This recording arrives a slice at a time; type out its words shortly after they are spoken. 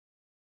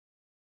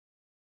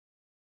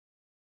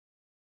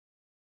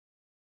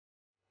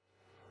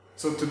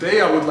So today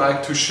I would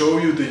like to show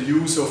you the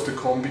use of the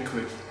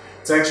Combi-clip.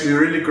 It's actually a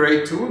really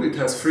great tool. It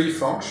has 3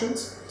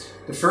 functions.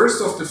 The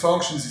first of the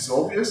functions is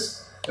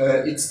obvious.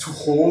 It's to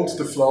hold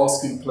the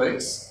flask in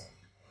place.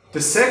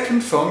 The second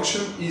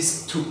function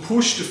is to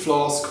push the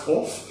flask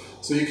off.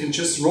 So you can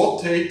just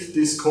rotate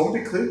this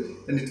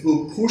Combi-clip and it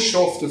will push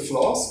off the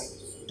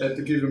flask at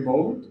a given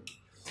moment.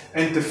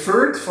 And the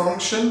third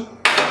function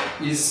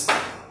is,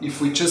 if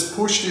we just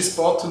push this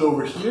button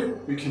over here,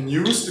 we can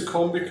use the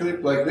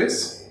Combi-clip like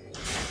this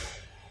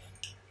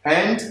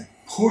and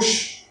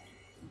push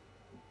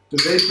the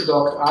vapor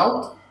duct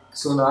out.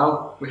 So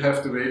now we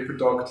have the vapor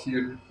duct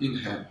here in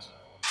hand.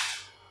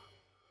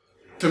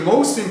 The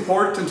most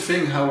important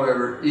thing,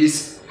 however,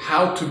 is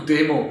how to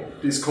demo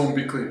this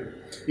Combi-clip.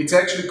 It's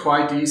actually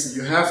quite easy.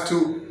 You have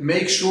to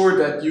make sure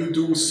that you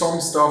do some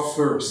stuff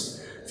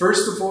first.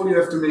 First of all, you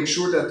have to make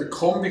sure that the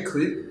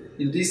Combi-clip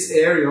in this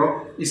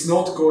area is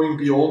not going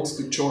beyond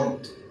the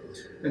joint.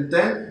 And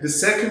then the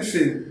second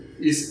thing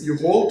is you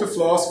hold the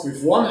flask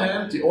with one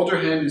hand, the other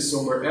hand is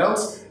somewhere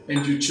else,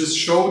 and you just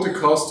show the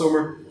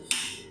customer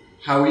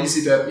how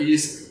easy that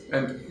is,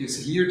 and you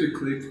hear the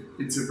click.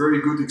 It's a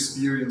very good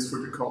experience for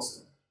the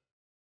customer.